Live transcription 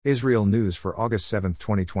Israel News for August 7,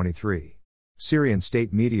 2023. Syrian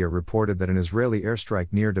state media reported that an Israeli airstrike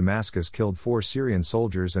near Damascus killed 4 Syrian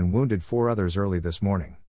soldiers and wounded 4 others early this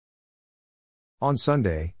morning. On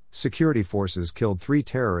Sunday, security forces killed 3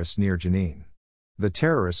 terrorists near Jenin. The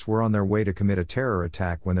terrorists were on their way to commit a terror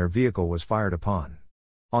attack when their vehicle was fired upon.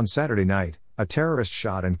 On Saturday night, a terrorist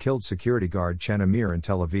shot and killed security guard Chen Amir in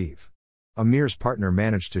Tel Aviv. Amir's partner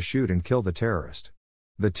managed to shoot and kill the terrorist.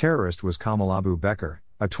 The terrorist was Kamal Abu Bekr,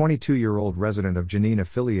 a 22-year-old resident of Jenin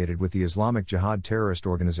affiliated with the Islamic Jihad terrorist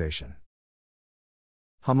organization.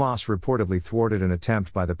 Hamas reportedly thwarted an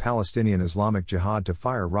attempt by the Palestinian Islamic Jihad to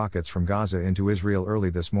fire rockets from Gaza into Israel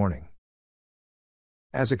early this morning.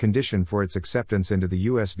 As a condition for its acceptance into the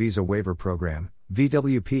U.S. Visa Waiver Program,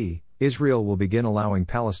 VWP, Israel will begin allowing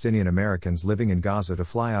Palestinian Americans living in Gaza to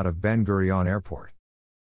fly out of Ben Gurion Airport.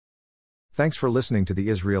 Thanks for listening to the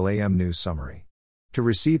Israel AM News Summary. To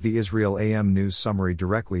receive the Israel AM News Summary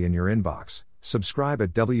directly in your inbox, subscribe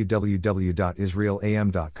at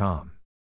www.israelam.com.